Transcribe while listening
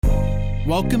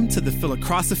Welcome to the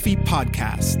Philocrosophy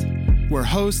Podcast, where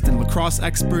host and lacrosse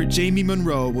expert Jamie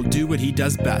Monroe will do what he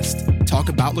does best, talk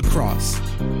about lacrosse.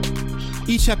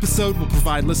 Each episode will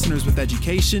provide listeners with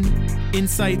education,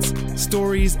 insights,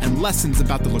 stories, and lessons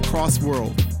about the lacrosse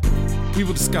world. We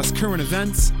will discuss current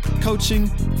events, coaching,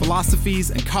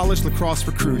 philosophies, and college lacrosse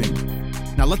recruiting.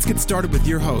 Now let's get started with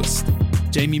your host,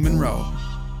 Jamie Monroe.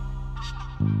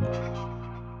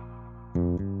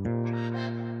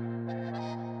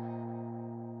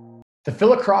 The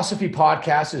Philocrosophy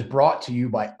Podcast is brought to you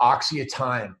by Oxia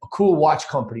Time, a cool watch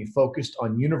company focused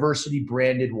on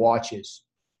university-branded watches.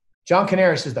 John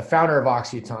Canaris is the founder of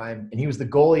Oxia Time, and he was the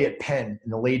goalie at Penn in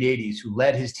the late 80s who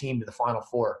led his team to the Final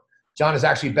Four. John is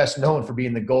actually best known for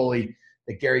being the goalie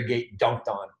that Gary Gait dunked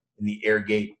on in the Air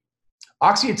Gate.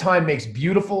 Oxia Time makes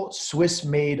beautiful,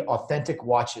 Swiss-made, authentic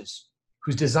watches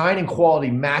whose design and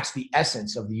quality match the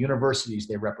essence of the universities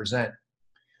they represent.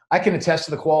 I can attest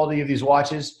to the quality of these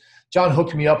watches. John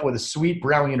hooked me up with a sweet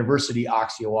Brown University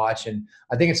Oxia watch, and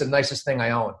I think it's the nicest thing I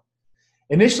own.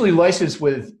 Initially licensed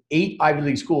with 8 Ivy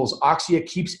League schools, Oxia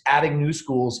keeps adding new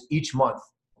schools each month.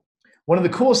 One of the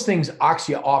coolest things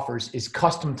Oxia offers is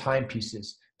custom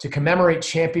timepieces to commemorate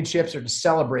championships or to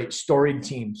celebrate storied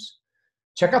teams.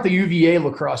 Check out the UVA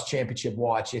Lacrosse Championship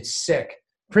watch. It's sick.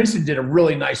 Princeton did a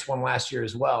really nice one last year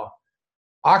as well.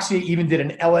 Oxia even did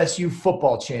an LSU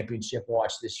football championship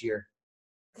watch this year.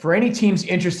 For any teams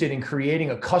interested in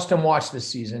creating a custom watch this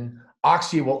season,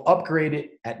 Oxia will upgrade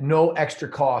it at no extra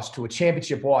cost to a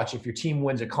championship watch if your team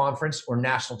wins a conference or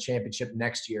national championship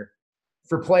next year.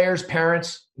 For players,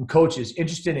 parents, and coaches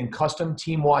interested in custom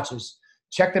team watches,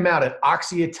 check them out at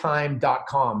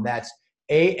oxiatime.com. That's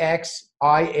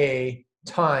AXIA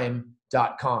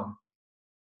time.com.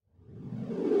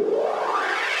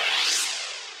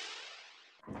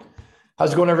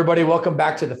 How's it going, everybody? Welcome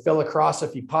back to the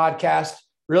Philocrosophy Podcast.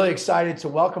 Really excited to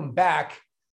welcome back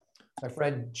my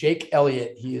friend Jake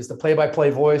Elliott. He is the play-by-play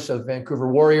voice of Vancouver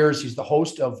Warriors. He's the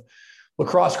host of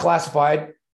Lacrosse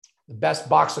Classified, the best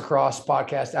box lacrosse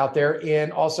podcast out there,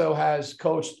 and also has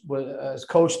coached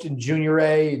in Junior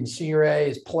A and Senior A,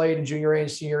 has played in Junior A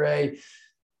and Senior A,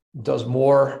 does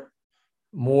more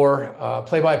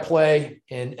play-by-play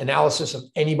and analysis of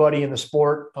anybody in the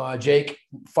sport. Jake,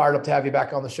 fired up to have you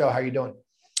back on the show. How are you doing?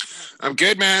 I'm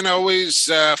good, man. Always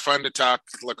fun to talk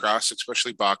lacrosse,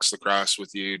 especially box lacrosse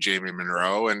with you, Jamie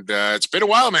Monroe. And it's been a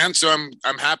while, man. So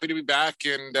I'm happy to be back,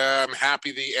 and I'm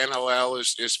happy the NLL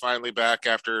is finally back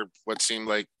after what seemed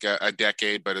like a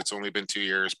decade, but it's only been 2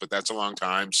 years. But that's a long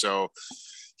time. So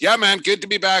yeah, man, good to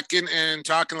be back and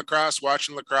talking lacrosse,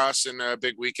 watching lacrosse, and a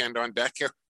big weekend on deck here.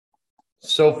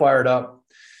 So fired up.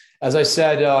 As I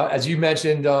said, as you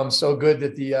mentioned, so good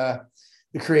that the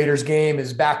Creators game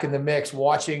is back in the mix,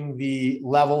 watching the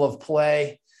level of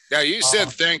play. Yeah, you said,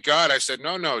 thank God. I said,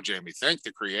 no, Jamie, thank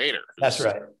the Creator. That's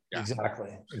right. Yeah.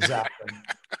 Exactly.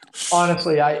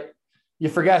 Honestly, you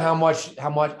forget how much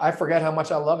I forget how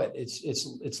much I love it.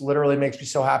 It's literally makes me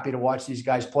so happy to watch these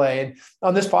guys play. And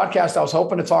on this podcast, I was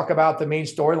hoping to talk about the main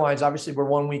storylines. Obviously, we're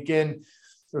 1 week in.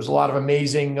 There's a lot of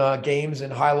amazing games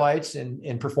and highlights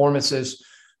and performances.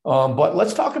 But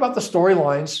let's talk about the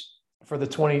storylines for the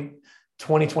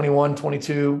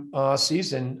 2021-22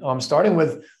 season, starting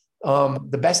with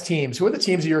the best teams. Who are the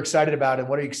teams that you're excited about, and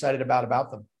what are you excited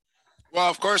about them? Well,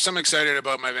 of course, I'm excited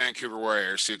about my Vancouver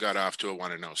Warriors, who got off to a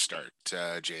 1-0 start,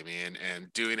 Jamie,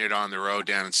 and doing it on the road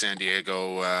down in San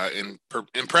Diego in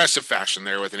impressive fashion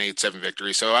there with an 8-7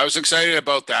 victory. So I was excited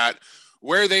about that.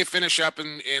 Where they finish up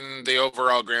in the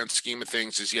overall grand scheme of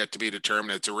things is yet to be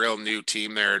determined. It's a real new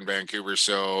team there in Vancouver,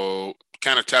 so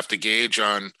kind of tough to gauge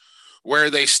on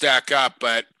where they stack up.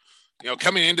 But,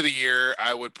 coming into the year,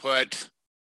 I would if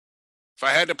I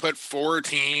had to put 4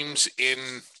 teams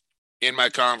in my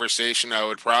conversation, I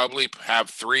would probably have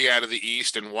 3 out of the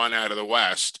East and 1 out of the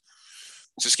West.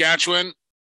 Saskatchewan,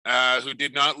 who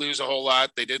did not lose a whole lot.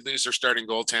 They did lose their starting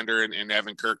goaltender in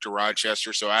Evan Kirk to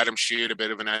Rochester. So Adam Shute, a bit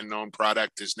of an unknown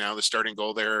product, is now the starting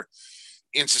goal there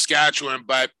in Saskatchewan.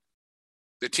 But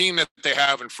the team that they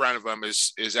have in front of them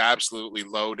is absolutely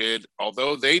loaded.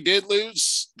 Although they did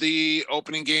lose the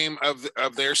opening game of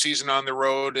their season on the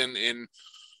road in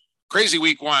crazy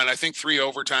week 1, I think 3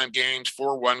 overtime games,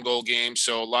 4 1-goal games.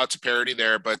 So lots of parity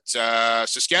there. But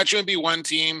Saskatchewan be one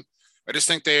team. I just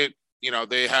think they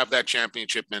have that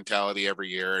championship mentality every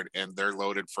year, and they're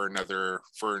loaded for another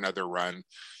run.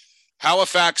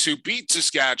 Halifax, who beat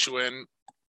Saskatchewan,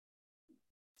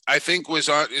 I think is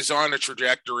on a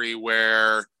trajectory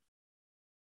where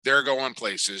they're going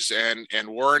places, and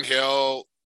Warren Hill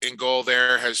in goal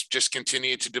there has just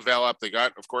continued to develop. They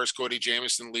got, of course, Cody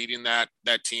Jamieson leading that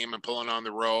team and pulling on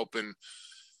the rope, and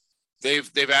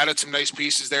they've added some nice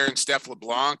pieces there in Steph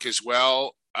LeBlanc as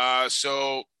well.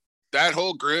 So that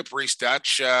whole group, Reese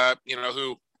Dutch,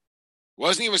 who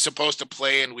wasn't even supposed to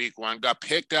play in week one, got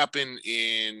picked up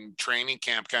in training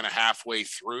camp kind of halfway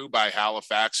through by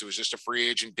Halifax. It was just a free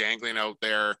agent dangling out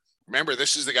there. Remember,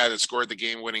 this is the guy that scored the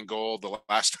game-winning goal the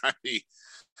last time the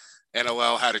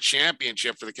NLL had a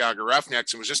championship for the Calgary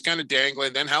Roughnecks and was just kind of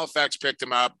dangling. Then Halifax picked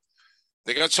him up.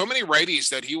 They got so many righties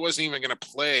that he wasn't even going to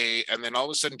play. And then all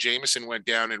of a sudden, Jameson went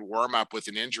down in warm-up with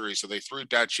an injury. So they threw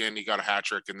Dutch in. He got a hat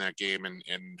trick in that game, and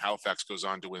Halifax goes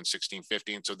on to win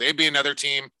 16-15. So they'd be another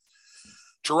team.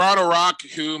 Toronto Rock,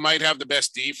 who might have the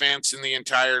best defense in the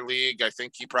entire league. I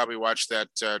think he probably watched that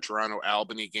Toronto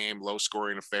Albany game,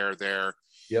 low-scoring affair there.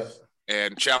 Yep.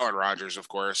 And Challen Rogers, of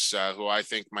course, who I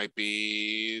think might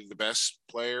be the best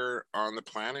player on the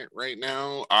planet right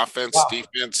now. Offense,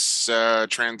 defense,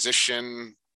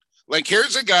 transition. Like,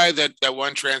 here's a guy that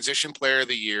won Transition Player of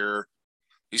the Year.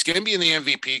 He's going to be in the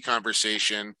MVP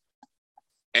conversation,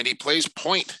 and he plays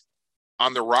point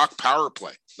on the Rock power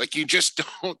play. Like, you just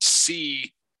don't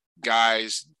see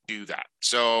guys do that.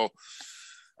 So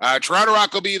Toronto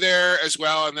Rock will be there as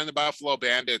well. And then the Buffalo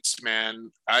Bandits,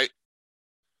 man,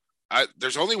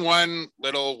 there's only one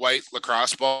little white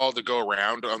lacrosse ball to go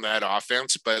around on that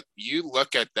offense, but you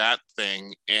look at that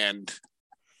thing and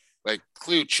like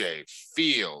Kluche,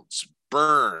 Fields,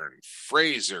 Byrne,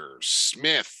 Fraser,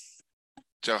 Smith,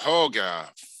 Tahoga,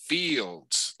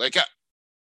 Fields. Like,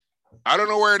 I don't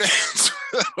know where it ends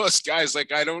for those guys.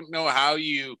 Like, I don't know how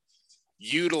you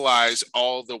utilize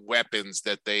all the weapons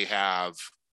that they have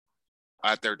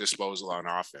at their disposal on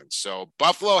offense. So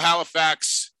Buffalo,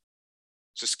 Halifax,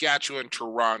 Saskatchewan,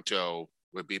 Toronto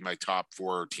would be my top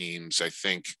four teams. I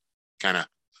think kind of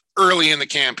early in the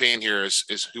campaign here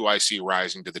is who I see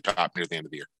rising to the top near the end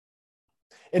of the year.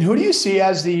 And who do you see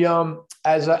as the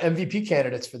MVP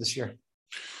candidates for this year?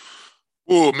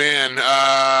 Oh, man.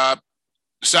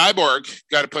 Cyborg,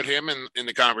 got to put him in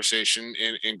the conversation,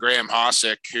 in Graham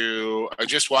Hossack, who I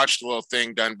just watched a little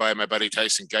thing done by my buddy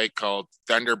Tyson Geit called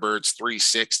Thunderbirds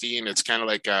 360. And it's kind of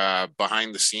like a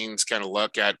behind the scenes kind of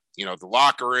look at, the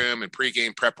locker room and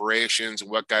pregame preparations and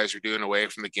what guys are doing away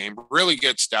from the game. Really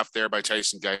good stuff there by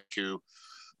Tyson Geit, who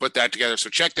put that together.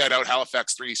 So check that out,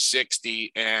 Halifax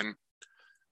 360. And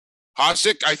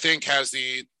Hossack, I think,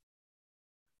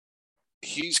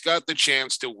 he's got the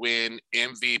chance to win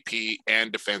MVP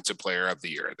and Defensive Player of the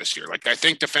Year this year. Like, I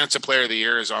think Defensive Player of the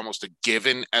Year is almost a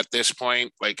given at this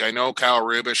point. Like, I know Kyle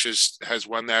Rubish has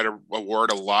won that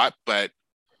award a lot, but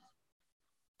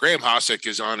Graham Hossack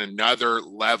is on another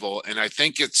level. And I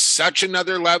think it's such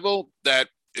another level that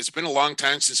it's been a long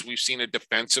time since we've seen a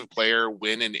defensive player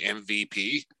win an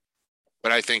MVP,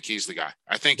 but I think he's the guy.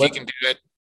 I think he can do it.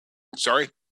 Sorry?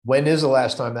 When is the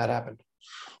last time that happened?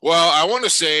 Well, I want to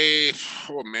say,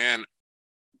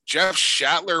 Jeff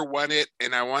Shatler won it,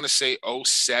 and I want to say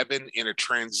 2007 in a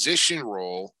transition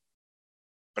role,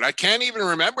 but I can't even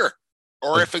remember,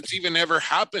 or if it's even ever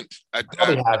happened.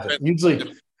 Probably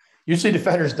hasn't. Usually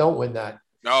defenders don't win that.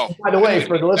 No. By the way,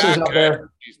 for the listeners out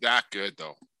there, he's that good,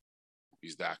 though.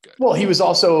 He's that good. Well, he was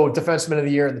also Defenseman of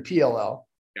the Year in the PLL.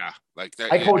 Yeah, like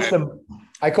that. I coached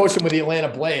him with the Atlanta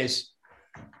Blaze,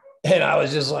 and I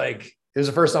was just like, it was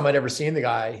the first time I'd ever seen the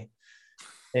guy,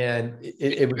 and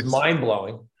it was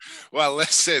mind-blowing. Well,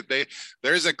 listen,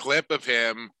 there's a clip of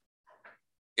him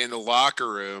in the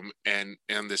locker room and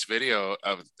this video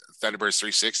of Thunderbirds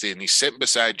 360, and he's sitting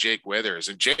beside Jake Withers,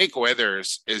 and Jake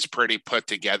Withers is pretty put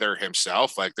together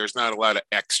himself. Like, there's not a lot of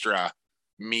extra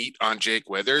meat on Jake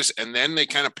Withers. And then they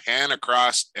kind of pan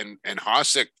across, and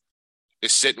Hossack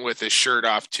is sitting with his shirt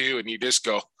off too, and you just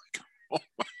go, oh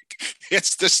my,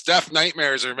 it's the stuff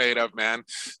nightmares are made of, man.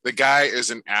 The guy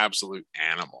is an absolute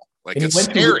animal. Like, it's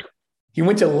scary. He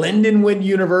went to Lindenwood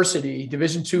University,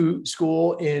 Division II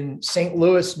school in St.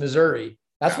 Louis, Missouri.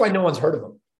 That's why no one's heard of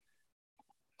him.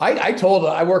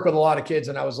 I work with a lot of kids,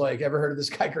 and I was like, ever heard of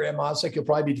this guy, Graham Hossack? He'll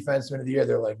probably be Defenseman of the Year.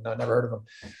 They're like, no, never heard of him.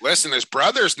 Listen, his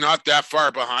brother's not that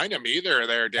far behind him either.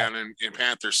 They're down in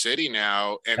Panther City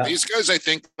now. And these guys, I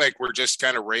think, like, were just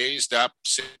kind of raised up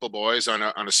simple boys on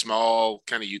a small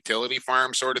kind of utility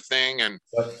farm sort of thing. And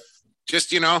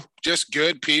just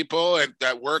good people and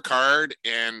that work hard.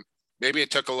 And maybe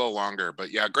it took a little longer.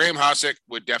 But, yeah, Graham Hossack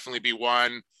would definitely be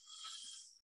one.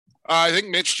 I think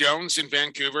Mitch Jones in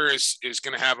Vancouver is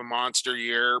going to have a monster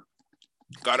year.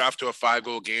 Got off to a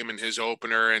 5-goal game in his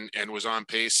opener and was on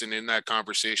pace and in that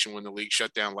conversation when the league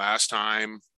shut down last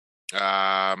time.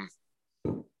 Mark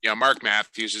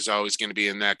Matthews is always going to be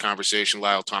in that conversation.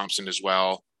 Lyle Thompson as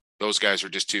well. Those guys are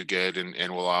just too good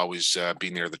and will always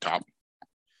be near the top.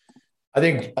 I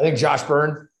think Josh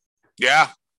Byrne. Yeah.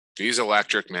 He's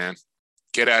electric, man.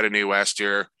 Kid out of New West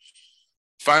here.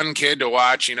 Fun kid to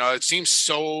watch. You know, it seems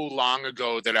so long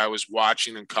ago that I was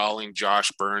watching and calling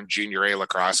Josh Byrne Junior A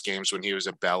lacrosse games when he was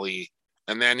a belly.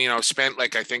 And then, you know, spent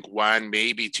like, I think 1,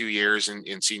 maybe 2 years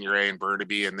in Senior A in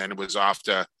Burnaby, and then it was off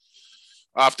to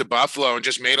Buffalo and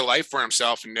just made a life for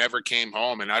himself and never came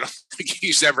home. And I don't think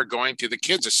he's ever going to. The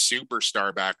kid's a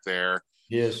superstar back there.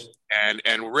 Yes. And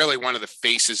really one of the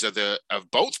faces of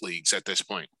both leagues at this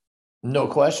point. No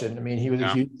question. I mean, he was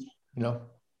a huge,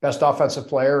 best offensive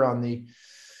player on the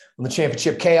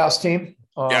championship chaos team.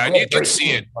 Yeah, and you could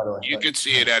see it. You could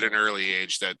see it at an early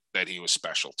age that he was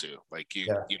special too. Like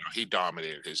he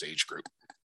dominated his age group.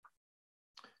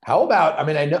 How about? I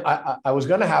mean, I know I was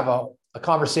going to have a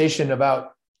conversation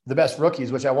about the best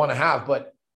rookies, which I want to have,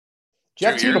 but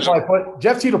Jeff Teat will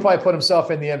probably put himself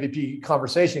in the MVP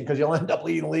conversation because you'll end up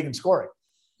leading the league in scoring.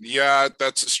 Yeah,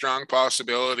 that's a strong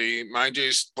possibility. Mind you,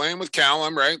 he's playing with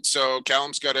Callum, right? So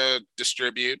Callum's got to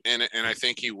distribute, and I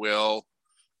think he will.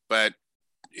 But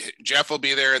Jeff will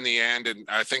be there in the end, and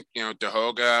I think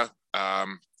Dahoga.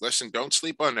 Listen, don't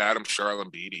sleep on Adam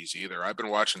Charlambides either. I've been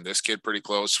watching this kid pretty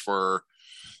close for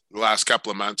the last couple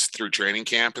of months through training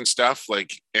camp and stuff.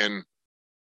 And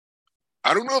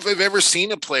I don't know if I've ever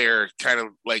seen a player kind of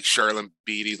like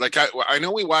Charlambides. Like I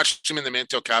know we watched him in the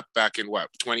Minto Cup back in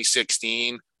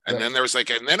 2016, and then there was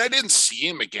and then I didn't see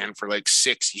him again for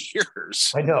 6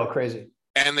 years. I know, crazy.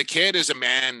 And the kid is a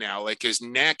man now. Like his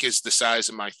neck is the size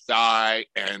of my thigh,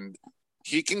 and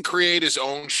he can create his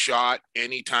own shot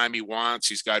anytime he wants.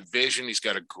 He's got vision. He's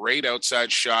got a great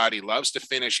outside shot. He loves to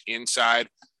finish inside.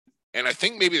 And I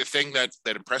think maybe the thing that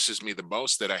impresses me the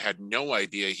most that I had no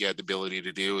idea he had the ability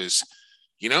to do is,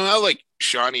 how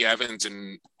Shawnee Evans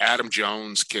and Adam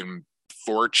Jones can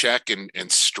forecheck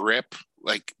and strip,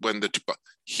 when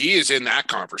he is in that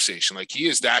conversation. He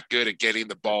is that good at getting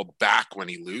the ball back when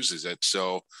he loses it.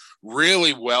 So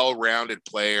really well-rounded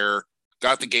player,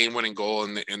 got the game-winning goal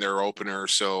in their opener.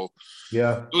 So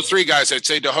yeah, those three guys, I'd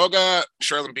say Dahoga,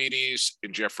 Charlambides,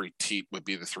 and Jeffrey Teat would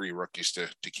be the three rookies to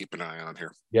keep an eye on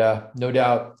here. Yeah, no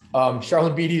doubt.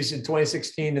 Charlambides in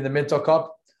 2016 in the Minto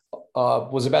Cup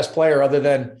was the best player other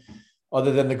than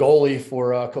the goalie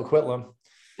for Coquitlam.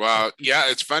 Well, yeah,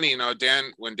 it's funny,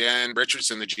 when Dan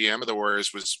Richardson, the GM of the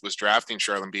Warriors, was drafting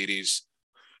Charlambides,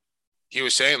 he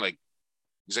was saying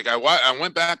he's like, I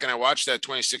went back and I watched that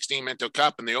 2016 Minto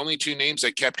Cup, and the only two names I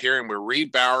kept hearing were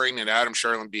Reed Bowering and Adam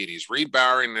Charlambides. Reed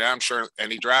Bowering and Adam Charlambides,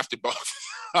 and he drafted both.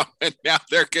 And now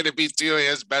they're going to be two of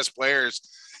his best players.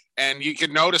 And you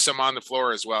can notice them on the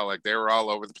floor as well. They were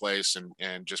all over the place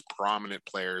and just prominent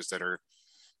players that are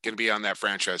going to be on that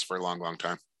franchise for a long, long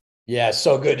time. Yeah,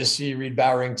 so good to see Reed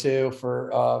Bowering too.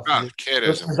 For kid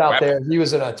is out there. He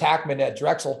was an attackman at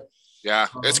Drexel. Yeah,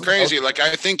 it's crazy.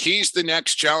 I think he's the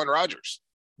next Challen Rogers.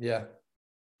 Yeah,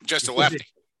 just a lefty.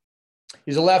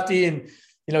 He's a lefty, and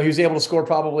he was able to score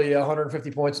probably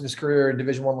 150 points in his career in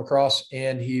Division I lacrosse,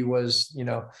 and he was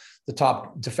the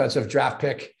top defensive draft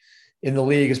pick in the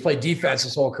league. Has played defense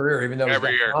his whole career, even though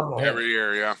every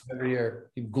year, yeah, every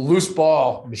year. Loose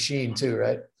ball machine too,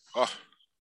 right? Oh.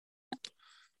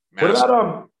 Massive. What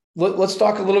about let's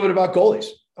talk a little bit about goalies.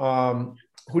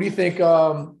 Who do you think?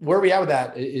 Where are we at with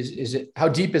that? Is it how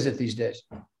deep is it these days?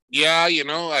 Yeah,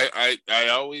 I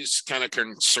always kind of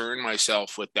concern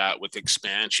myself with that, with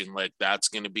expansion. That's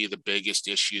going to be the biggest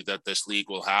issue that this league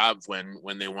will have when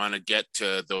they want to get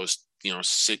to those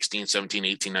 16, 17,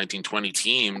 18, 19, 20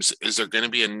 teams. Is there going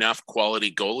to be enough quality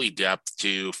goalie depth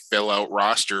to fill out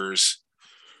rosters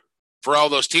for all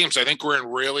those teams? I think we're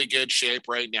in really good shape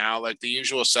right now. The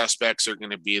usual suspects are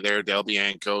going to be there. Del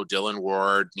Bianco, Dylan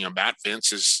Ward, Matt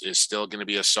Vince is still going to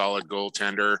be a solid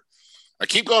goaltender. I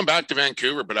keep going back to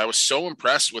Vancouver, but I was so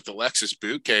impressed with Alexis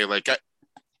Bouquet.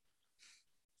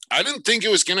 I didn't think it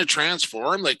was going to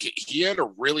transform. He had a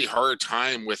really hard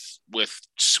time with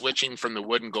switching from the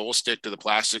wooden goal stick to the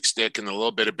plastic stick and a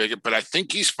little bit of bigger, but I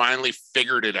think he's finally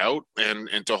figured it out. And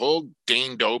to hold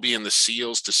Dane Doby and the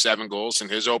Seals to 7 goals in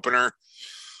his opener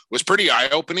was pretty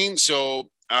eye-opening. So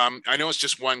I know it's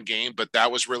just one game, but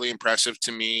that was really impressive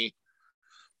to me.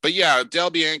 But yeah,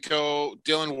 Del Bianco,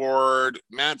 Dylan Ward,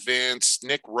 Matt Vince,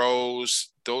 Nick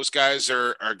Rose, those guys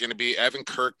are going to be Evan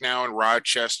Kirk now in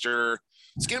Rochester.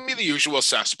 It's going to be the usual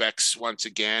suspects once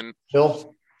again.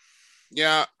 Bill?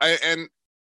 Yeah.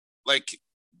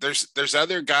 There's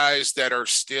other guys that are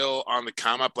still on the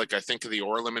come up. I think of the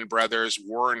Orleman brothers.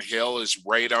 Warren Hill is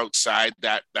right outside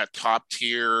that top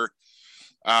tier.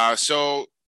 So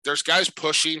there's guys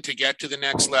pushing to get to the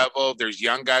next level. There's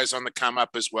young guys on the come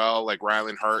up as well, like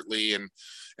Rylan Hartley and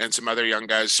some other young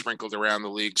guys sprinkled around the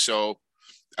league. So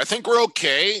I think we're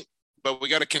okay. but we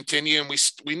got to continue. And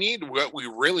we need, what we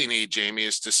really need, Jamie,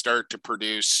 is to start to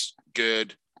produce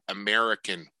good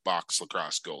American box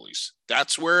lacrosse goalies.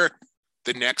 That's where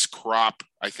the next crop,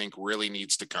 I think, really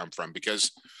needs to come from,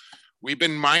 because we've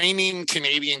been mining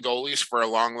Canadian goalies for a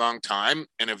long, long time.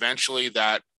 And eventually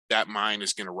that mine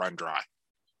is going to run dry.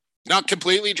 Not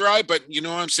completely dry, but you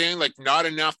know what I'm saying? Like, not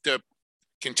enough to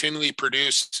continually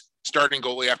produce starting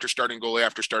goalie after starting goalie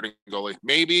after starting goalie.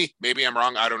 Maybe I'm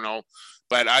wrong. I don't know.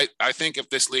 But I think if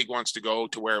this league wants to go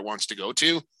to where it wants to go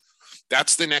to,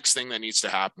 that's the next thing that needs to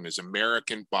happen, is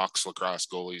American box lacrosse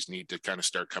goalies need to kind of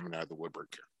start coming out of the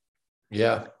woodwork here.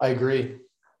 Yeah, I agree.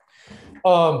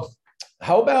 How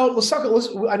about,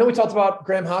 I know we talked about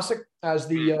Graham Hossack as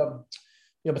the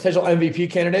potential MVP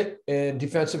candidate and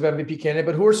defensive MVP candidate,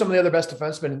 but who are some of the other best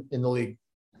defensemen in the league?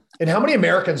 And how many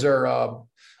Americans are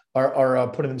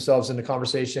putting themselves in the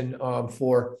conversation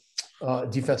for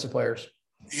defensive players?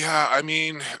 Yeah, I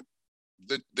mean,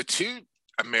 the two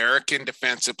American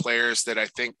defensive players that I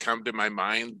think come to my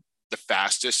mind the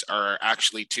fastest are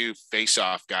actually two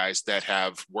face-off guys that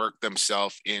have worked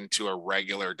themselves into a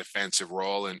regular defensive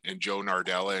role in Joe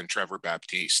Nardella and Trevor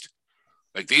Baptiste.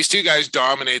 Like, these two guys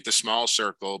dominate the small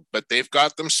circle, but they've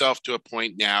got themselves to a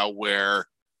point now where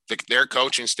their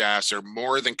coaching staffs are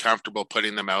more than comfortable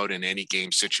putting them out in any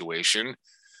game situation.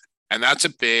 And that's a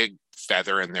big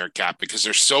feather in their cap, because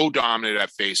they're so dominant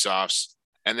at face-offs.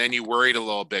 And then you worried a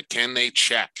little bit, can they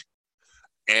check?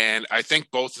 And I think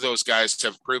both of those guys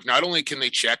have proved not only can they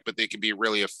check, but they can be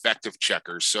really effective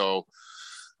checkers. So,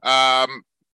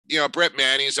 Brett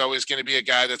Manny is always going to be a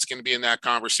guy that's going to be in that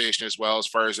conversation as well, as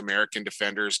far as American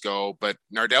defenders go. But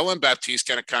Nardella and Baptiste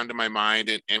kind of come to my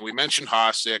mind. And we mentioned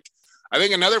Hossack. I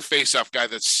think another face-off guy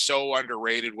that's so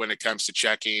underrated when it comes to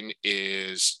checking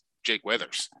is Jake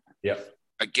Withers. Yep.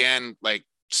 Again, like,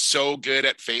 so good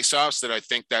at face-offs that I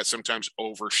think that sometimes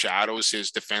overshadows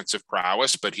his defensive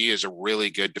prowess, but he is a really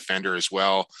good defender as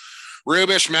well.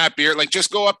 Rubish, Matt Beer, like,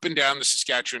 just go up and down the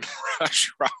Saskatchewan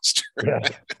Rush roster. Yeah.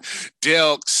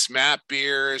 Dilks, Matt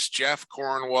Beers, Jeff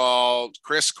Cornwall,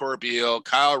 Chris Corbeil,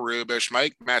 Kyle Rubish,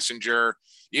 Mike Messenger,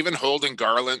 even Holden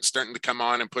Garland starting to come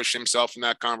on and push himself in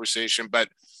that conversation. But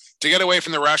to get away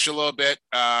from the Rush a little bit,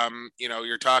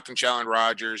 you're talking Challen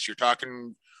Rogers, you're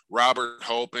talking Robert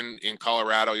Hope in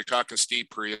Colorado, you're talking Steve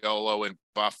Priolo in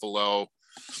Buffalo.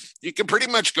 You can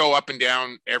pretty much go up and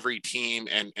down every team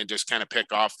and just kind of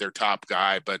pick off their top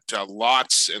guy, but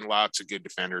lots and lots of good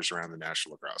defenders around the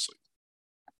National Lacrosse League.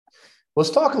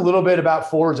 Let's talk a little bit about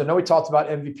forwards. I know we talked about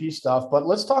MVP stuff, but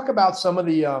let's talk about some of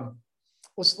the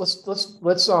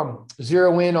let's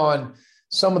zero in on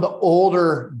some of the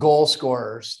older goal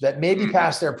scorers that maybe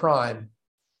past their prime,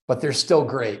 but they're still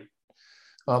great.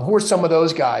 Who are some of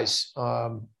those guys?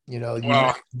 Dan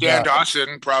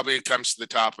Dawson probably comes to the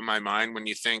top of my mind when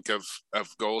you think of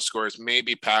goal scorers,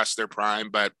 maybe past their prime,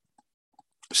 but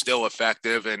still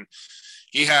effective. And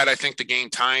he had, I think, the game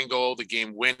tying goal, the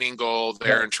game winning goal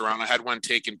there in Toronto. Had one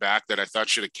taken back that I thought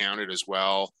should have counted as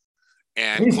well.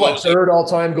 And he's third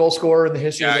all-time goal scorer in the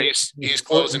history. Yeah, he's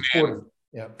closing in.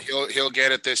 Yeah, he'll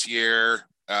get it this year.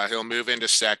 He'll move into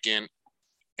second,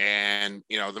 and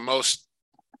the most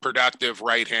productive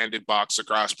right-handed box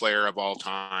lacrosse player of all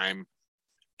time,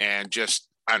 and just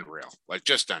unreal.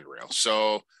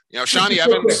 So, Shawnee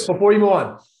Evans. Before you move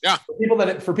on, yeah,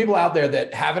 for people out there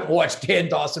that haven't watched Dan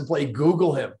Dawson play,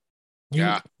 Google him.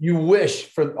 You wish,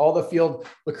 for all the field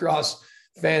lacrosse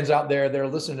fans out there that are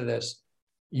listening to this,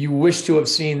 you wish to have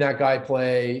seen that guy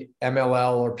play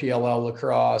MLL or PLL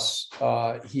lacrosse.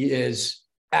 He is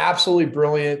absolutely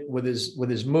brilliant with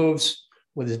his moves,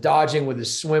 with his dodging, with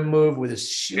his swim move, with his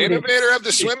shooting. Innovator of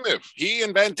the swim move. He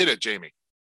invented it, Jamie.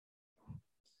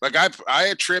 Like, I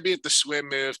attribute the swim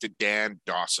move to Dan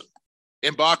Dawson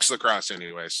in box lacrosse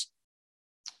anyways.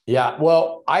 Yeah.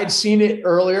 Well, I'd seen it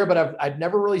earlier, but I'd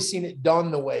never really seen it done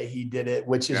the way he did it,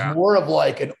 which is more of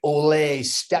like an Olay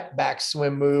step back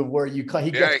swim move where he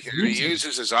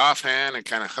uses his offhand and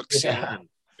kind of hooks in.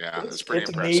 Yeah, it's pretty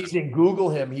impressive. Amazing. Google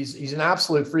him. He's an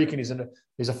absolute freak, and he's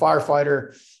a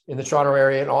firefighter in the Toronto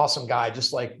area, an awesome guy,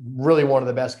 just like really one of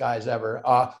the best guys ever.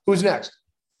 Who's next?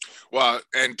 Well,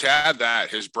 and to add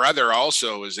that, his brother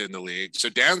also is in the league. So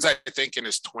Dan's, I think, in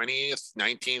his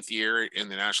 19th year in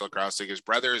the National Lacrosse League. His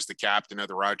brother is the captain of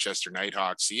the Rochester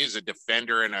Nighthawks. He is a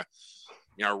defender and a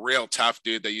real tough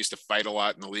dude that used to fight a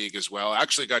lot in the league as well.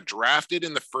 Actually got drafted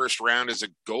in the first round as a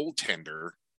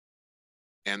goaltender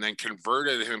and then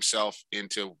converted himself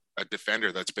into a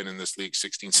defender that's been in this league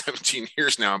 16, 17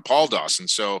 years now, and Paul Dawson.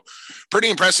 So pretty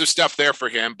impressive stuff there for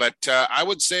him. But I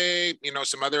would say,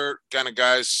 some other kind of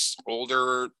guys,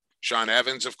 older, Sean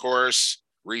Evans, of course,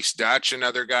 Reese Dutch,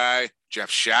 another guy. Jeff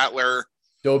Shatler.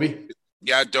 Dobie.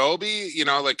 Yeah, Dobie, you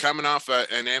know, like coming off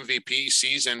an MVP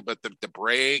season, but the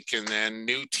break and then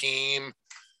new team,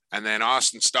 and then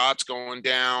Austin Stott's going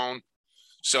down.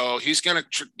 So he's going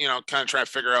to, you know, kind of try to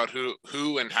figure out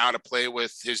who and how to play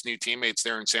with his new teammates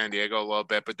there in San Diego a little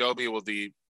bit. But Dobie will do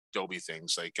Dobie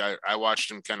things. Like I watched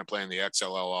him kind of play in the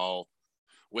XLL all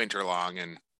winter long,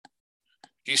 and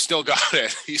he's still got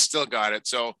it. He's still got it.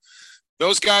 So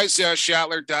those guys,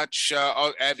 Shatler, Dutch,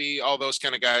 Evie, all those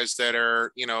kind of guys that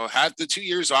are, you know, had the 2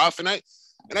 years off. And I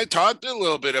talked a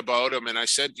little bit about them, and I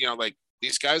said, you know, like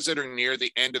these guys that are near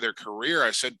the end of their career,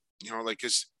 I said, you know, like,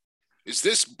 is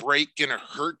this break going to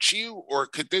hurt you, or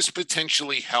could this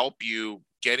potentially help you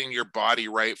getting your body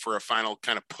right for a final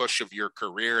kind of push of your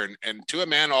career? And to a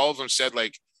man, all of them said,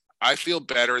 like, I feel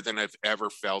better than I've ever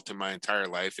felt in my entire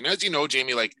life. And as you know,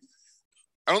 Jamie, like,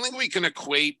 I don't think we can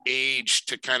equate age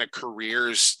to kind of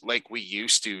careers like we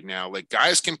used to now. Like,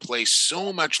 guys can play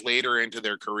so much later into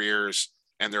their careers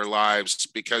and their lives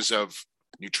because of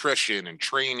nutrition and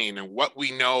training and what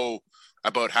we know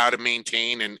about how to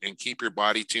maintain and keep your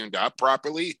body tuned up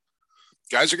properly.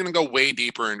 Guys are going to go way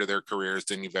deeper into their careers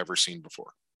than you've ever seen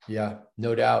before. Yeah,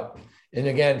 no doubt. And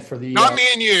again, for the not me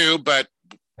and you, but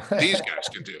these guys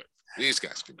can do it. These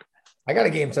guys can do it. I got a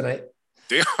game tonight.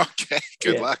 Okay,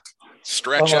 good luck.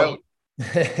 Stretch out.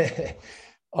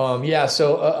 Yeah.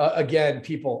 So again,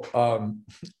 people,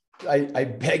 I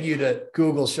beg you to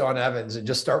Google Sean Evans and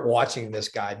just start watching this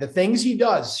guy. The things he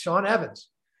does, Sean Evans,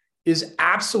 is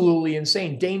absolutely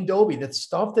insane. Dane Dobie, the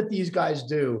stuff that these guys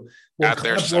do will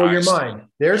kind of blow your mind.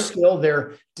 Their skill,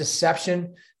 their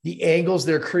deception, the angles,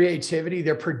 their creativity,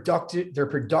 their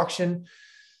production,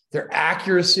 their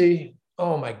accuracy.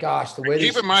 Oh my gosh. The way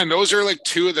keep in mind, those are like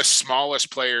two of the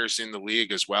smallest players in the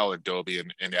league as well, and Dobie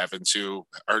and Evans, who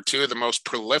are two of the most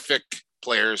prolific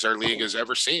players our league has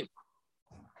ever seen.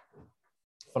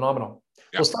 Phenomenal.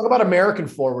 Yep. Let's talk about American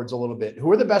forwards a little bit.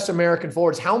 Who are the best American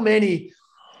forwards? How many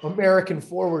American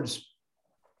forwards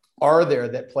are there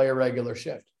that play a regular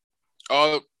shift?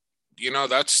 Oh, you know,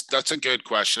 that's a good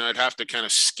question. I'd have to kind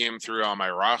of skim through all my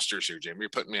rosters here, Jim. You're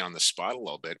putting me on the spot a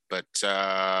little bit, but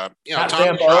you know,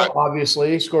 Rambo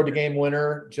obviously scored a game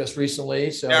winner just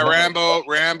recently. So yeah,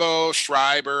 Rambo,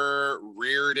 Schreiber,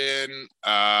 Reardon.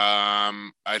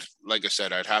 I'd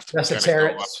have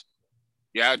to.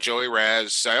 Yeah, Joey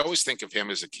Rez. I always think of him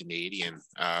as a Canadian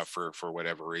for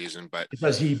whatever reason, but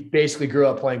because he basically grew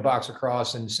up playing box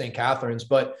lacrosse in St. Catharines,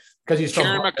 but because he's from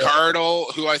Kieran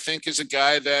McCardle, who I think is a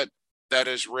guy that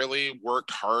has really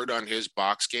worked hard on his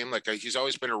box game. Like he's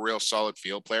always been a real solid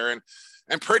field player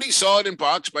and pretty solid in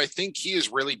box, but I think he has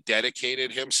really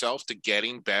dedicated himself to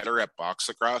getting better at box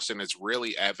lacrosse, and it's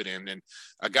really evident. And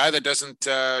a guy that doesn't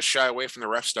shy away from the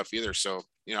ref stuff either. So,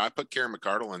 you know, I put Kieran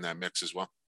McCardle in that mix as well.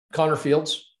 Connor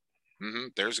Fields.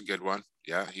 There's a good one.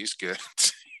 Yeah, he's good.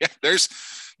 Yeah,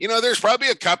 there's probably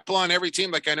a couple on every team.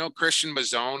 Like I know Christian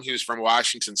Mazzone, who's from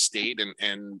Washington State,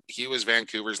 and he was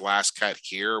Vancouver's last cut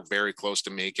here, very close to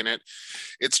making it.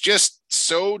 It's just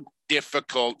so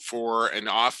difficult for an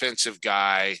offensive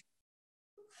guy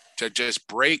to just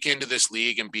break into this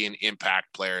league and be an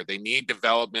impact player. They need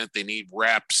development, they need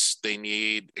reps, they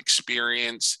need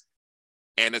experience,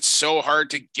 and it's so hard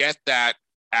to get that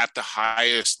at the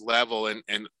highest level.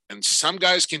 And some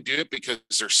guys can do it because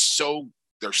they're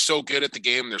so good at the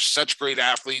game. They're such great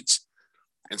athletes.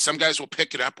 And some guys will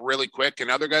pick it up really quick. And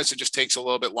other guys, it just takes a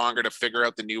little bit longer to figure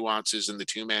out the nuances in the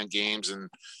two-man games and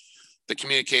the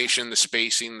communication, the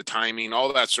spacing, the timing,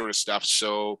 all that sort of stuff.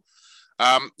 So,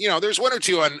 you know, there's one or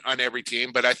two on every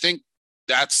team, but I think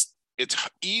it's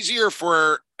easier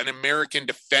for an American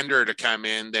defender to come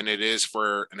in than it is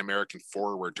for an American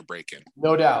forward to break in.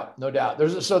 No doubt.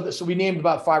 So we named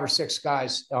about 5 or 6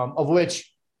 guys, of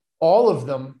which all of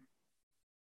them,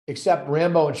 except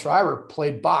Rambo and Schreiber,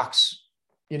 played box,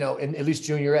 you know, in at least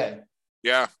junior A.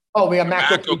 Yeah. Oh, we got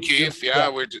Mac O'Keefe. Yeah.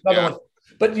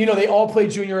 But, you know, they all played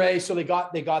junior A, so they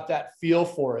got that feel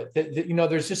for it. You know,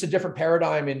 there's just a different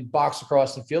paradigm in box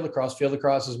lacrosse than field lacrosse. Field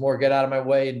lacrosse is more get out of my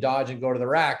way and dodge and go to the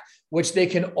rack, which they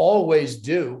can always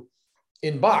do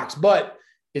in box. But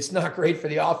it's not great for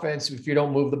the offense if you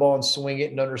don't move the ball and swing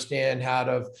it and understand how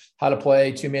to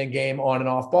play two-man game on and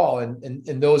off ball. And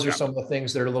those are some of the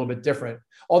things that are a little bit different.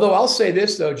 Although I'll say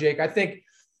this, though, Jake, I think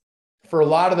for a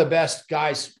lot of the best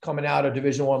guys coming out of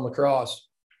Division I lacrosse,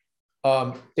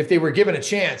 if they were given a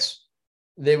chance,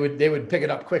 they would pick it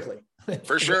up quickly.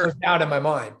 For sure. No doubt in my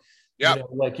mind. Yeah. You know,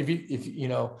 like if you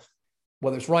know,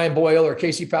 whether it's Ryan Boyle or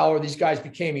Casey Powell, these guys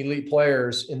became elite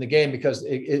players in the game because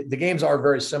the games are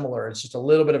very similar. It's just a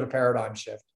little bit of a paradigm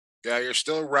shift. Yeah, you're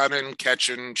still running,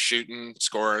 catching, shooting,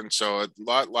 scoring. So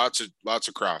lots of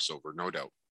crossover, no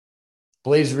doubt.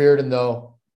 Blaze Reardon,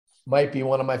 though, might be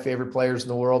one of my favorite players in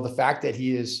the world. The fact that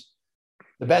he is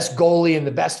the best goalie and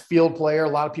the best field player. A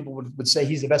lot of people would say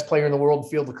he's the best player in the world in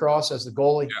field lacrosse as the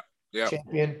goalie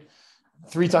champion,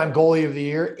 3-time goalie of the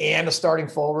year, and a starting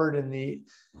forward in the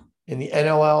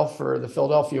NLL for the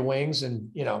Philadelphia Wings, and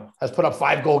has put up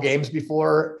 5-goal games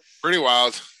before. Pretty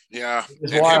wild. Yeah.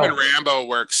 And wild. Him and Rambo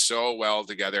work so well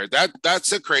together. That's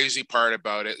the crazy part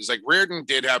about it. Is like Reardon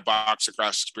did have box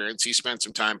lacrosse experience. He spent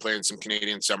some time playing some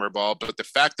Canadian summer ball, but the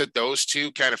fact that those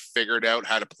two kind of figured out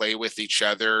how to play with each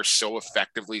other so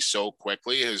effectively, so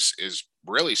quickly is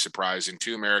really surprising.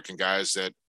 2 American guys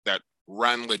that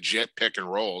run legit pick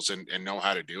and rolls and know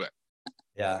how to do it.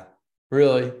 Yeah.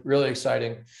 Really, really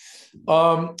exciting.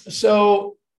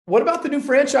 So what about the new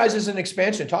franchises and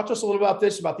expansion? Talk to us a little about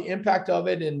this, about the impact of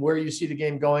it and where you see the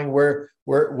game going, where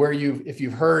if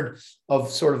you've heard of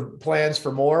sort of plans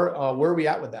for more, where are we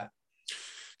at with that?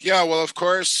 Yeah, well, of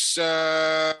course,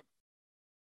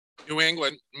 New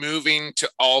England moving to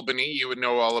Albany, you would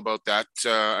know all about that.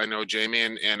 I know Jamie,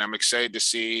 and I'm excited to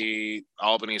see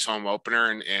Albany's home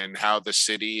opener and how the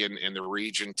city and the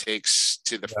region takes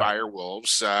to the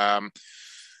Firewolves.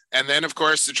 And then, of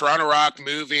course, the Toronto Rock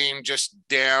moving just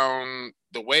down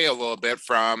the way a little bit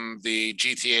from the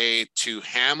GTA to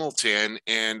Hamilton.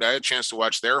 And I had a chance to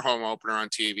watch their home opener on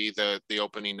TV, the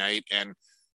opening night, and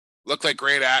looked like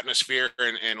great atmosphere,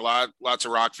 and lots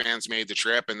of Rock fans made the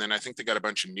trip. And then I think they got a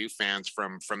bunch of new fans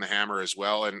from the Hammer as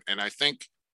well. And I think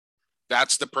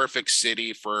that's the perfect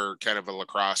city for kind of a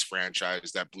lacrosse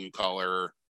franchise, that blue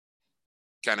collar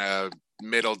kind of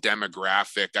middle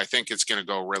demographic. I think it's going to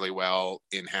go really well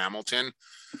in Hamilton.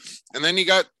 And then you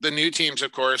got the new teams,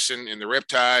 of course, in the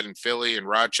Riptide and Philly and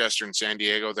Rochester and San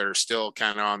Diego that are still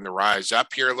kind of on the rise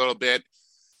up here a little bit.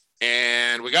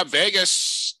 And we got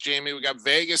Vegas, Jamie. We got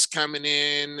Vegas coming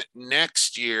in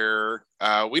next year.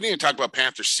 We didn't even talk about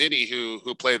Panther City,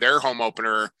 who play their home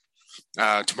opener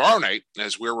tomorrow night,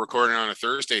 as we're recording on a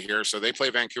Thursday here. So they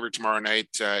play Vancouver tomorrow night,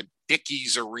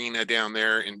 Dickies Arena down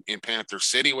there in Panther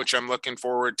City, which I'm looking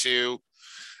forward to.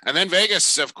 And then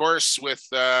Vegas, of course, with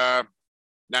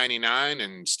 99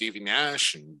 and Stevie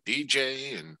Nash and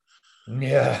DJ and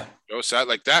go side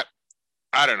like that.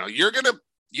 I don't know.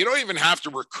 You don't even have to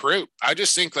recruit. I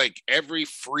just think like every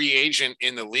free agent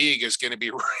in the league is going to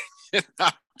be ringing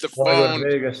up the phone.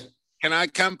 Vegas. Can I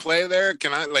come play there?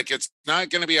 It's not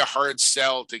going to be a hard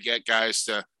sell to get guys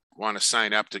to want to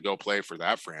sign up to go play for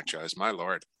that franchise. My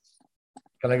Lord.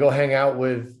 Can I go hang out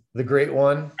with the great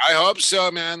one? I hope so,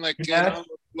 man. Like,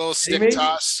 little stick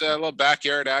toss, a little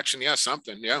backyard action. Yeah.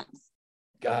 Something. Yeah.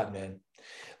 God, man.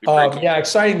 Cool. Yeah,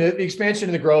 exciting. The expansion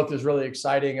and the growth is really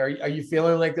exciting. Are you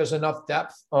feeling like there's enough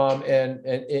depth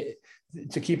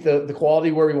to keep the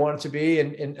quality where we want it to be?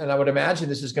 And I would imagine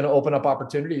this is going to open up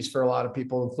opportunities for a lot of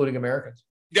people, including Americans.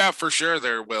 Yeah, for sure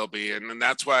there will be. And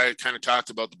that's why I kind of talked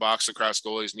about the box lacrosse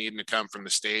goalies needing to come from the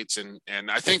States.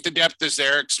 And I think the depth is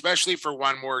there, especially for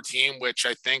one more team, which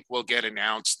I think will get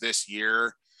announced this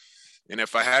year. And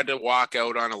if I had to walk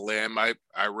out on a limb, I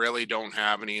really don't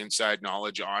have any inside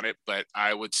knowledge on it, but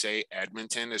I would say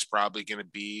Edmonton is probably going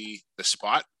to be the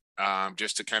spot,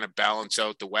 just to kind of balance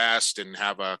out the West and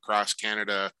have a cross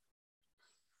Canada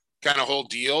kind of whole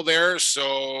deal there.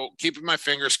 So keeping my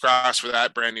fingers crossed for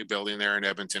that brand new building there in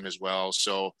Edmonton as well.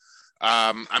 So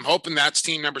I'm hoping that's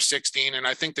team number 16. And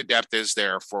I think the depth is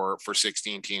there for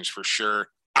 16 teams for sure.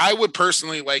 I would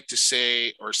personally like to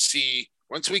say or see,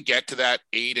 once we get to that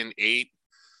 8-8,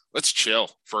 let's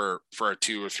chill for a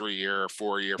 2 or 3 year or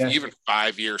 4 year, even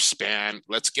 5 year span.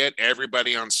 Let's get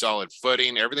everybody on solid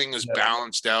footing. Everything is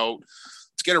balanced out.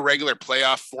 Let's get a regular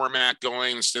playoff format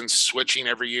going instead of switching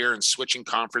every year and switching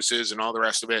conferences and all the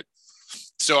rest of it.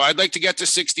 So I'd like to get to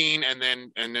 16 and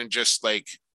then just like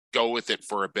go with it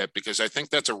for a bit, because I think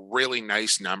that's a really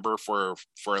nice number for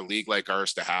a league like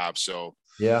ours to have. So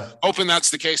hoping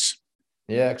that's the case.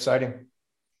 Yeah. Exciting.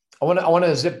 I want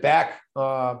to zip back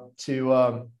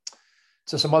to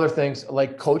some other things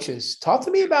like coaches. Talk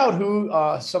to me about who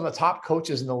some of the top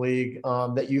coaches in the league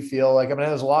that you feel like. I mean,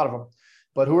 there's a lot of them,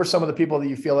 but who are some of the people that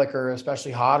you feel like are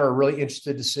especially hot or really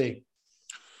interested to see?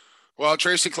 Well,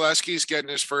 Tracy Kolesky's getting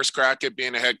his first crack at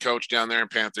being a head coach down there in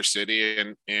Panther City,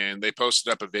 and they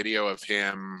posted up a video of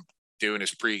him doing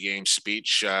his pregame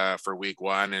speech for week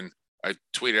 1, and I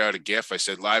tweeted out a GIF. I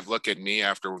said, "Live look at me."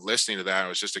 After listening to that, it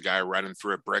was just a guy running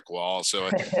through a brick wall. So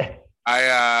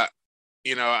I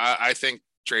think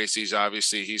Tracy's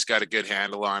obviously, he's got a good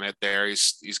handle on it there.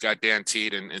 He's got Dan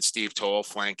Teed and Steve Toll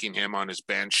flanking him on his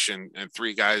bench, and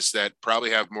three guys that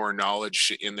probably have more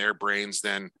knowledge in their brains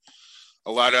than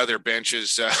a lot of other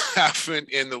benches have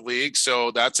in the league.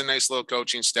 So that's a nice little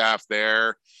coaching staff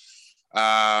there.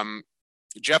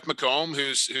 Jeff McComb,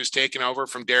 who's taken over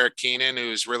from Derek Keenan,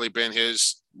 who's really been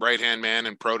his right-hand man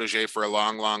and protege for a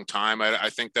long, long time. I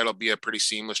think that'll be a pretty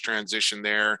seamless transition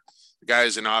there. The guy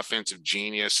is an offensive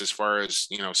genius as far as,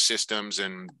 systems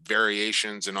and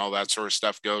variations and all that sort of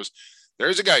stuff goes.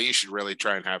 There's a guy you should really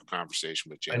try and have a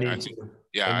conversation with, Jamie.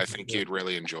 I think you'd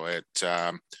really enjoy it.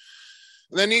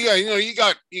 And then you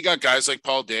got guys like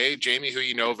Paul Day, Jamie, who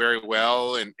you know very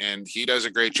well, and he does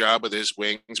a great job with his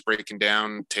wings, breaking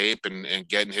down tape and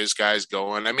getting his guys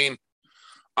going. I mean,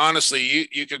 honestly,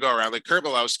 you could go around like Kurt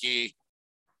Bilowski.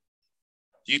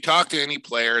 You talk to any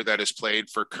player that has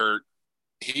played for Kurt,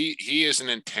 he is an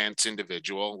intense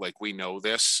individual. Like, we know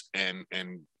this, and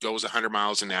goes 100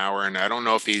 miles an hour. And I don't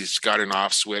know if he's got an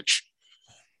off switch,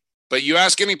 but you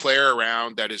ask any player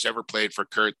around that has ever played for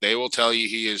Kurt, they will tell you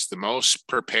he is the most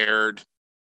prepared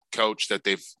coach that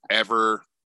they've ever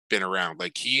been around.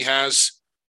 Like, he has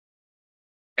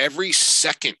every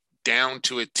second down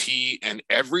to a T, and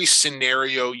every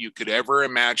scenario you could ever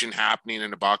imagine happening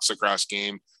in a box lacrosse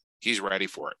game, he's ready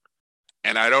for it.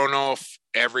 And I don't know if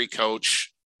every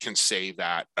coach can say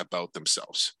that about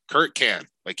themselves. Kurt can.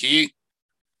 Like, him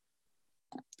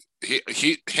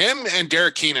and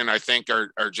Derek Keenan, I think,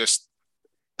 are just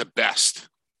the best.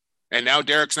 And now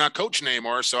Derek's not coaching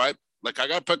anymore, so I got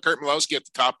to put Kurt Milowski at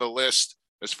the top of the list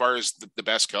as far as the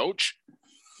best coach.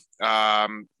 Got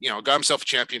himself a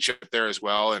championship there as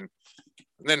well, and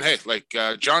then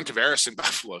John Tavares in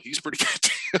Buffalo, he's pretty good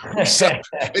too. So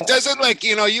it doesn't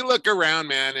you look around,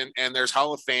 man, and there's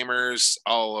Hall of Famers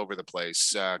all over the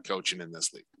place coaching in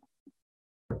this league.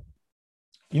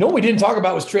 What we didn't talk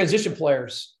about was transition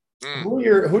players. Who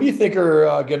do you think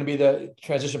are going to be the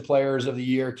transition players of the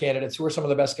year candidates? Who are some of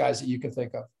the best guys that you can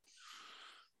think of?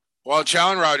 Well,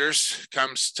 Challen Rogers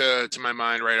comes to my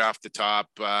mind right off the top.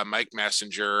 Mike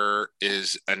Messenger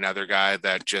is another guy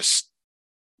that just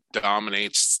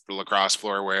dominates the lacrosse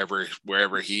floor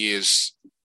wherever he is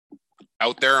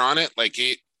out there on it. Like,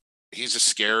 he's a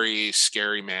scary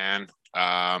man.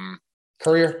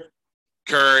 Courier,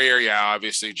 yeah,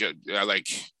 obviously. Like,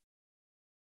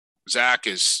 Zach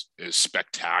is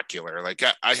spectacular. Like,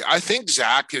 I think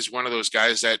Zach is one of those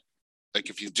guys that, like,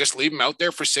 if you just leave him out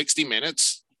there for 60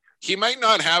 minutes, he might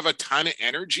not have a ton of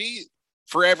energy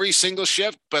for every single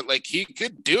shift, but like, he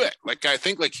could do it. Like, I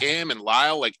think like him and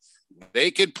Lyle, like,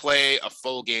 they could play a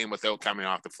full game without coming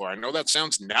off the floor. I know that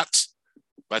sounds nuts,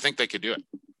 but I think they could do it.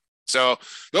 So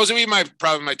those would be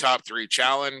probably my top three: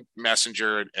 Challen,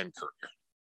 Messenger, and Courier.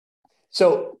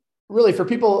 So really, for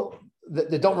people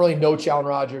that don't really know Challen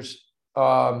Rogers,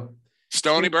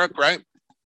 Stony Brook, right?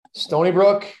 Stony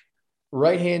Brook,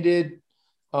 right-handed,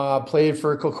 played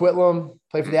for Coquitlam,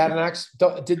 played for the Adirondacks.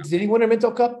 Did he win a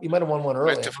Minto Cup? He might have won one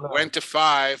early. Went to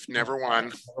 5, never won.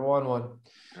 Never won one.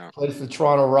 Yeah. Played for the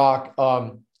Toronto Rock.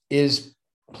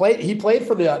 He played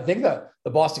for the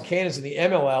Boston Cannons in the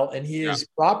MLL, and he is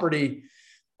property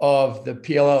of the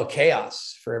PLL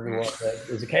Chaos for everyone that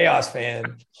is a Chaos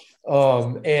fan.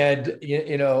 And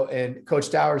Coach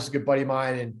Towers is a good buddy of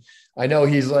mine, and I know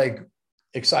he's like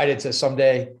excited to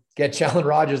someday get Challen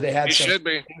Rogers. They had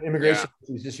immigration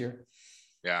issues this year.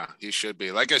 Yeah, he should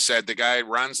be. Like I said, the guy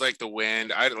runs like the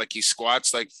wind. He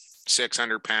squats like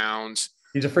 600 pounds.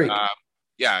 He's a freak.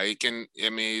 He can. I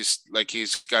mean,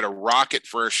 he's got a rocket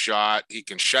for a shot. He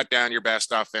can shut down your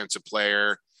best offensive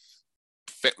player.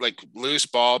 Fit like loose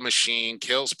ball machine,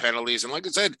 kills penalties, and like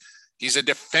I said, he's a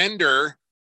defender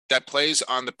that plays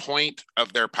on the point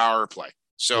of their power play.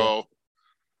 So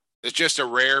it's just a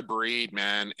rare breed,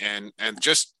 man, and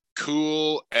just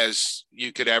cool as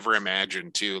you could ever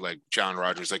imagine too. Like Challen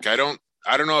Rogers, like I don't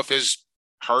know if his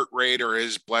heart rate or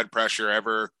his blood pressure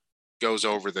ever goes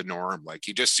over the norm. Like,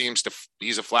 he just seems to,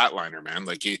 he's a flatliner, man.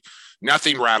 Like,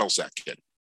 nothing rattles that kid.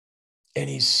 And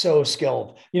he's so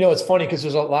skilled. It's funny because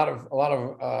there's a lot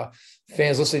of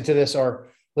fans listening to this. Our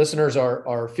listeners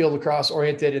are field lacrosse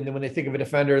oriented, and then when they think of a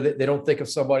defender, they don't think of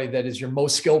somebody that is your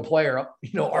most skilled player.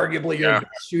 Arguably your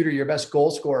best shooter, your best goal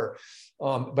scorer.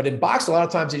 But in box, a lot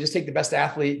of times they just take the best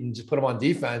athlete and just put them on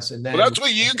defense. And then that's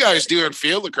what you guys do in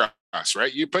field lacrosse,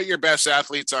 right? You put your best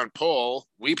athletes on pole,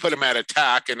 we put them at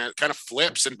attack, and it kind of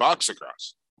flips in box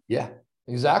lacrosse. Yeah,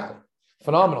 exactly.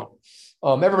 Phenomenal.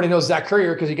 Everybody knows Zach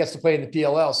Currier because he gets to play in the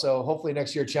PLL. So hopefully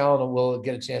next year, Challen will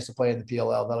get a chance to play in the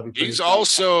PLL. That'll be pretty He's exciting.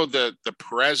 also the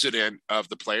president of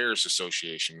the Players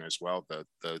Association as well, the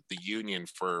union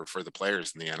for the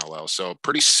players in the NLL. So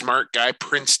pretty smart guy,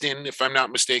 Princeton, if I'm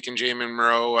not mistaken, Jamie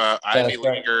Monroe, Ivy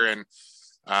Leaguer,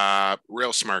 and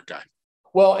real smart guy.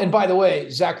 Well, and by the way,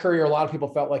 Zach Currier, a lot of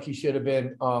people felt like he should have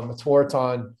been a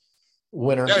Tewaaraton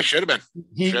winner. Yeah, should have been.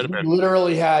 He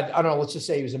literally had, I don't know, let's just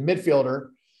say he was a midfielder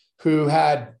who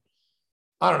had,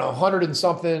 I don't know, 100 and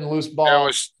something loose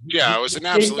balls. It was an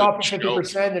absolute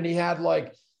 50%, and he had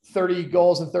like 30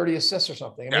 goals and 30 assists or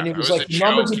something. I mean, it was like the joke.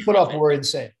 numbers he put up were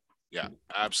insane. Yeah,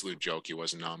 absolute joke. He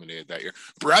wasn't nominated that year.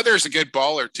 Brother's a good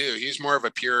baller too. He's more of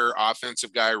a pure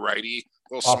offensive guy, righty,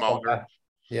 a little smaller.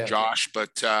 Yeah. Josh,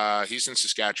 but he's in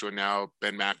Saskatchewan now.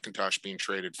 Ben McIntosh being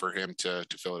traded for him to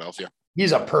Philadelphia.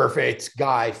 He's a perfect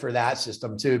guy for that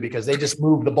system too, because they just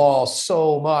move the ball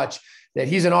so much that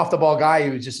he's an off the ball guy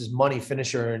who's just his money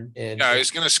finisher. And yeah,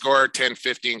 he's going to score 10,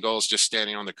 15 goals just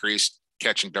standing on the crease,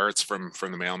 catching darts from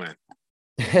the mailman.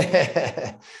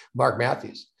 Mark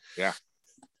Matthews. Yeah.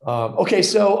 Okay.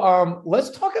 So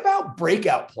let's talk about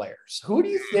breakout players. Who do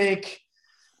you think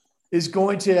is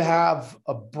going to have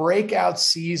a breakout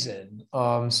season?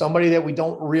 Somebody that we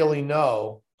don't really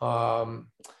know. I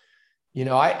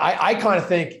kind of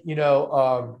think,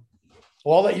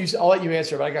 well, I'll let you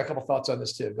answer, but I got a couple thoughts on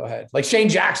this too. Go ahead. Like Shane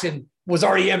Jackson was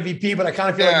already MVP, but I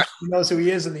kind of feel like he knows who he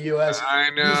is in the U.S.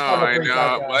 I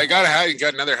know. Well, he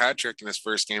got another hat trick in his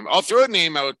first game. I'll throw a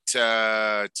name out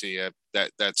to you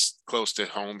that's close to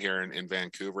home here in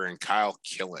Vancouver, and Kyle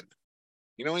Killen.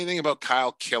 You know anything about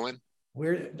Kyle Killen?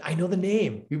 Where I know the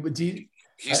name.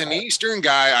 He's an Eastern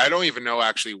guy. I don't even know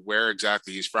actually where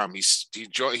exactly he's from. He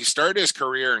started his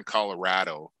career in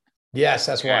Colorado. Yes,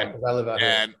 that's why I live out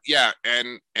here.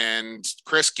 And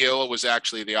Chris Gill was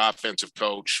actually the offensive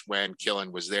coach when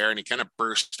Killen was there, and he kind of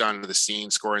burst onto the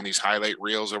scene, scoring these highlight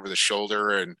reels over the shoulder,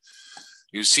 and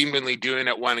he was seemingly doing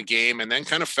it one game, and then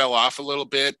kind of fell off a little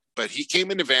bit. But he came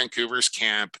into Vancouver's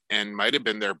camp and might have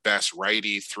been their best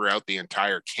righty throughout the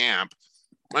entire camp.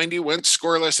 Mind you, went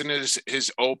scoreless in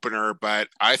his opener, but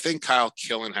I think Kyle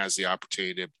Killen has the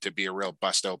opportunity to be a real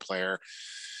bust-out player.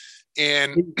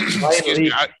 And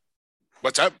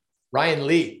what's up? Ryan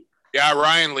Lee. Yeah,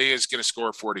 Ryan Lee is going to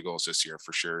score 40 goals this year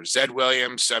for sure. Zed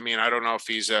Williams, I mean, I don't know if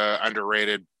he's a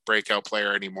underrated breakout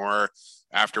player anymore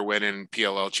after winning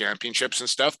PLL championships and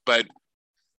stuff, but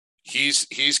he's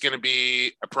going to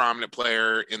be a prominent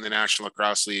player in the National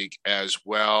Lacrosse League as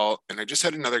well. And I just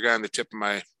had another guy on the tip of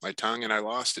my tongue, and I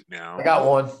lost it now. I got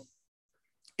one.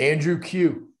 Andrew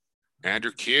Q.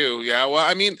 Yeah, well,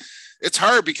 I mean, it's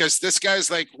hard because this guy's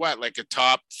like a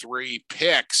top 3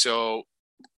 pick. So,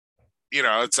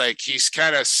 it's like he's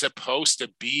kind of supposed to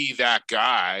be that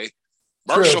guy.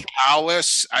 Marshall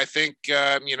Powless, I think,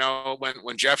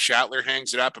 when Jeff Shatler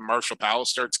hangs it up and Marshall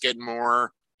Powless starts getting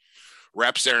more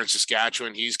reps there in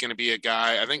Saskatchewan, he's going to be a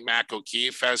guy. I think Mac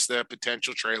O'Keefe has the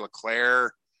potential. Trey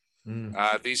LeClaire.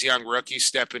 These young rookies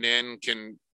stepping in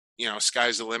can,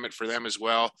 sky's the limit for them as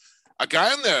well. A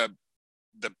guy on the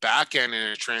back end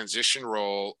in a transition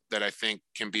role that I think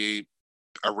can be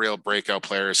a real breakout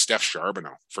player is Steph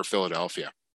Charbonneau for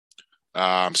Philadelphia.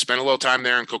 Spent a little time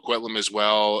there in Coquitlam as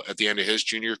well at the end of his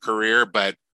junior career,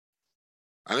 but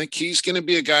I think he's going to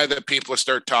be a guy that people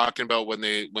start talking about when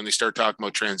they start talking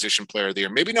about transition player of the year.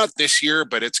 Maybe not this year,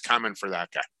 but it's coming for that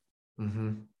guy.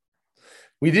 Mm-hmm.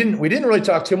 We didn't really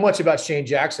talk too much about Shane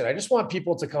Jackson. I just want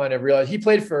people to kind of realize he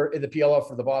played in the PLL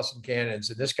for the Boston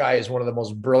Cannons, and this guy is one of the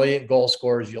most brilliant goal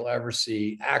scorers you'll ever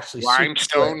see. Actually,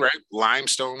 Limestone, right?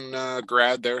 Limestone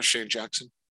grad there, Shane Jackson,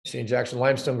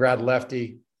 Limestone grad,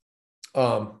 lefty.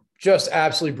 Just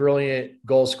absolutely brilliant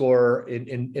goal scorer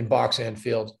in box and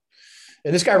field.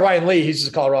 And this guy, Ryan Lee, he's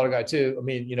just a Colorado guy too. I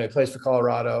mean, he plays for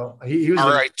Colorado. He was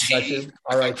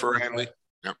RIT for Ryan Lee.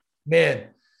 Yep. Man,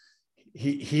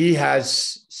 he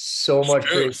has so much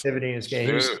creativity in his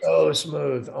game. He's so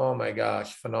smooth. Oh my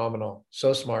gosh, phenomenal.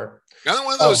 So smart. Another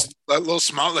one of those little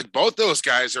small, like both those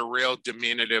guys are real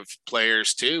diminutive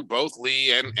players too. Both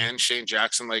Lee and Shane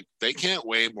Jackson, like they can't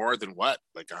weigh more than what,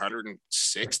 like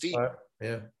 160.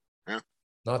 Yeah.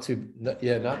 Not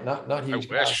huge.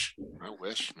 I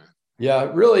wish, man.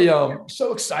 Yeah, really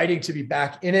so exciting to be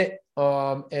back in it.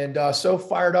 And so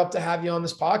fired up to have you on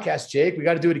this podcast, Jake. We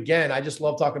got to do it again. I just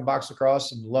love talking box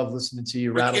lacrosse and love listening to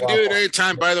you. We can do it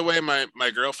anytime. By the way, my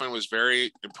girlfriend was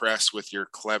very impressed with your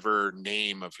clever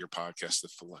name of your podcast, the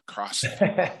Lacrosse.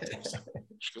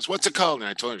 She goes, "What's it called?" And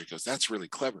I told her, she goes, "That's really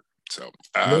clever." So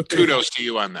kudos to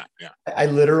you on that. Yeah. I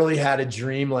literally had a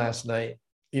dream last night.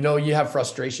 You have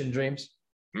frustration dreams.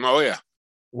 Oh yeah.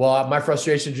 Well, my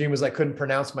frustration, Gene, was I couldn't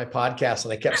pronounce my podcast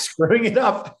and I kept screwing it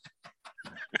up.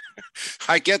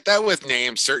 I get that with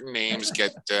names. Certain names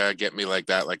get me like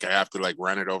that. Like I have to like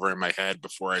run it over in my head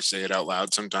before I say it out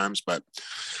loud sometimes. But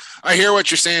I hear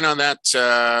what you're saying on that.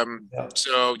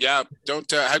 So yeah,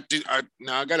 don't.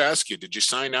 Now I got to ask you: did you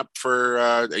sign up for?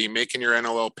 Are you making your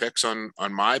NLL picks on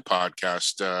my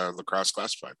podcast, Lacrosse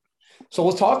Classified? So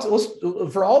let's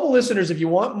for all the listeners, if you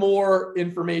want more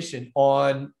information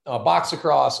on box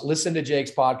lacrosse, listen to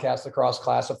Jake's podcast, Lacrosse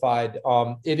Classified.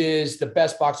 It is the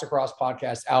best box lacrosse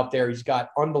podcast out there. He's got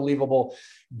unbelievable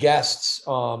guests.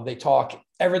 They talk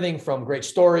everything from great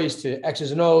stories to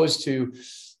X's and O's to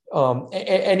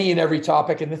any and every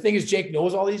topic. And the thing is, Jake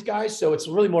knows all these guys, so it's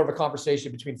really more of a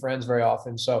conversation between friends very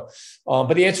often. So,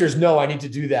 but the answer is no. I need to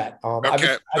do that.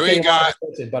 Okay,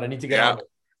 but I need to get on it.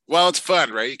 Well, it's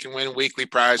fun, right? You can win weekly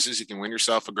prizes. You can win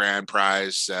yourself a grand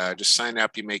prize. Just sign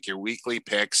up. You make your weekly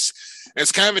picks. And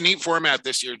it's kind of a neat format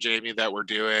this year, Jamie, that we're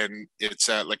doing. It's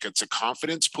it's a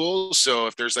confidence pool. So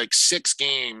if there's like 6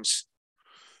 games,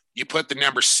 you put the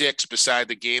number 6 beside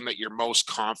the game that you're most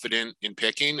confident in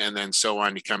picking, and then so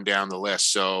on. You come down the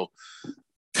list. So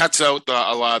cuts out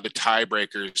a lot of the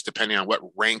tiebreakers depending on what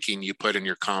ranking you put in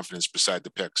your confidence beside the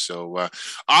pick. So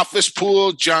Office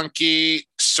Pool Junkie,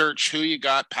 search who you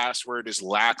got. Password is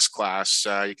Lax Class.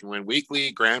 You can win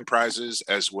weekly grand prizes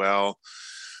as well,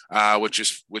 which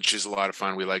is a lot of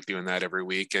fun. We like doing that every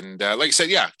week. And like I said,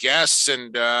 yeah, guests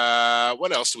and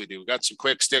what else do we do? We got some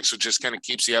quick sticks, which just kind of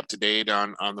keeps you up to date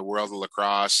on the world of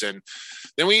lacrosse. And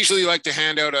then we usually like to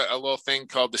hand out a little thing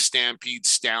called the Stampede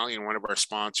Stallion. One of our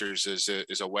sponsors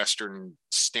is a Western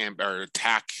stamp or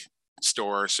tack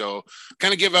store. So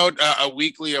kind of give out a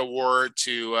weekly award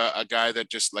to a guy that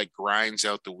just like grinds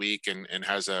out the week and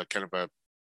has a kind of a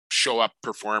show up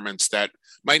performance that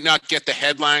might not get the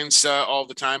headlines all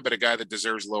the time, but a guy that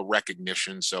deserves a little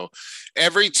recognition. So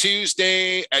every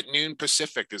Tuesday at noon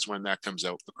Pacific is when that comes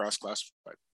out, Lacrosse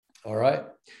Classified. All right.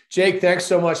 Jake, thanks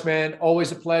so much, man.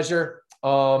 Always a pleasure.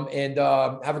 And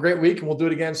have a great week, and we'll do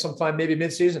it again sometime, maybe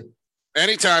mid-season.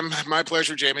 Anytime. My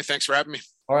pleasure, Jamie. Thanks for having me.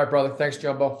 All right, brother. Thanks,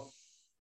 Jumbo.